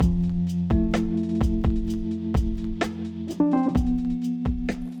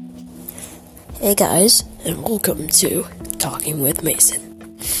Hey guys, and welcome to Talking with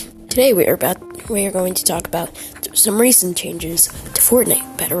Mason. Today we are going to talk about some recent changes to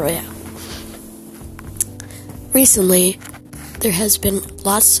Fortnite Battle Royale. Recently, there has been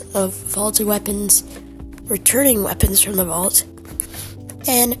lots of vaulted weapons, returning weapons from the vault,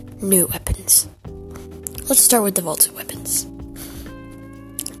 and new weapons. Let's start with the vaulted weapons.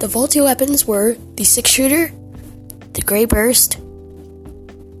 The vaulted weapons were the 6-shooter, the gray burst,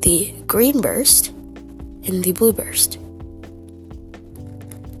 the green burst, and the blue burst.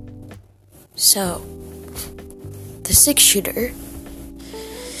 So, the 6-shooter,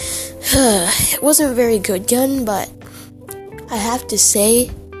 it wasn't a very good gun, but I have to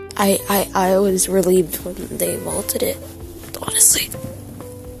say, I was relieved when they vaulted it, honestly.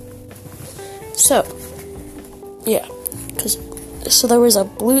 So, yeah, so there was a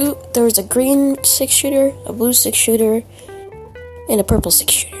green 6-shooter, a blue 6-shooter, and a purple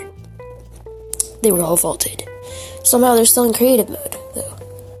 6-shooter. They were all vaulted. Somehow they're still in creative mode, though.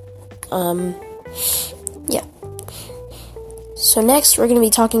 Yeah. So next, we're going to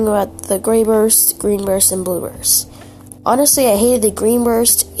be talking about the gray burst, green burst, and blue burst. Honestly, I hated the green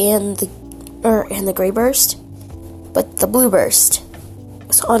burst and the gray burst, but the blue burst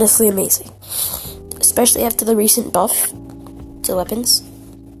was honestly amazing, especially after the recent buff to weapons.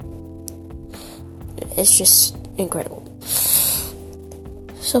 It's just incredible.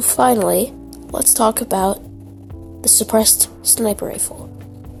 So finally, let's talk about the suppressed sniper rifle.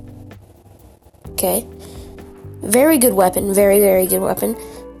 Okay. Very good weapon. Very, very good weapon.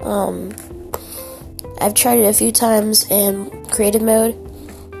 I've tried it a few times in creative mode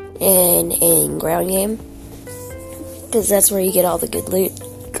and in ground game, because that's where you get all the good loot,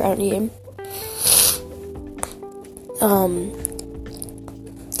 ground game.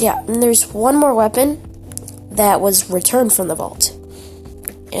 Yeah, and there's one more weapon that was returned from the vault,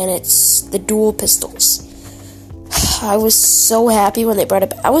 and it's the dual pistols. I was so happy when they brought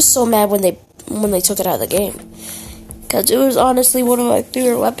it. I was so mad when they took it out of the game, because it was honestly one of my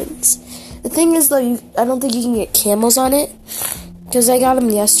favorite weapons. The thing is, though, I don't think you can get camos on it, because I got them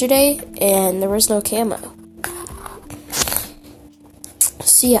yesterday and there was no camo.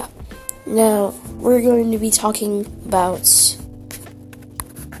 So yeah, now we're going to be talking about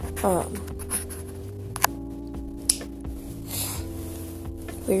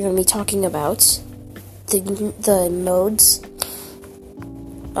the modes,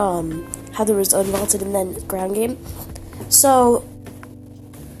 how there was unvaulted and then ground game. So,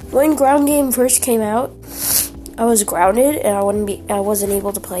 when ground game first came out, I was grounded and I wasn't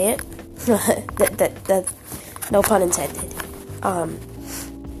able to play it. that no pun intended.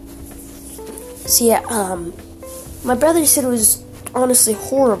 So yeah, my brother said it was honestly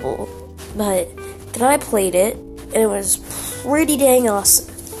horrible, but then I played it and it was pretty dang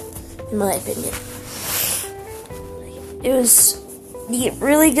awesome, in my opinion. You get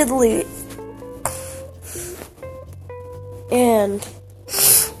really good loot, and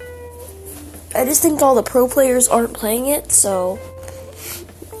I just think all the pro players aren't playing it, so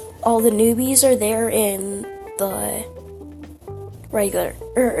all the newbies are there in the regular,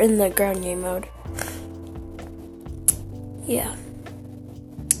 or in the ground game mode. Yeah.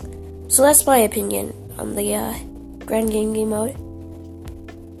 So that's my opinion on the ground game mode.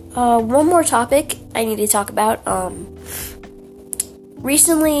 One more topic I need to talk about.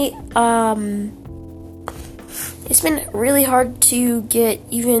 Recently, it's been really hard to get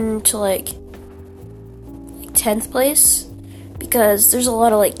even to like 10th place, because there's a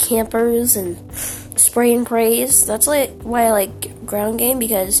lot of like campers and spray and praise. That's like why I like ground game,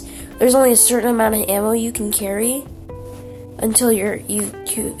 because there's only a certain amount of ammo you can carry until you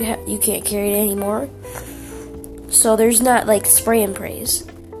can't carry it anymore. So there's not like spray and praise.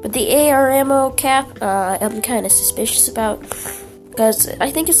 But the AR ammo cap, I'm kind of suspicious about, because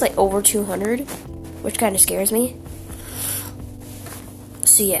I think it's like over 200, which kind of scares me.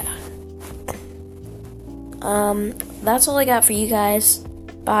 So yeah. That's all I got for you guys.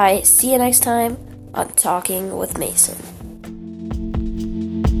 Bye. See you next time on Talking with Mason.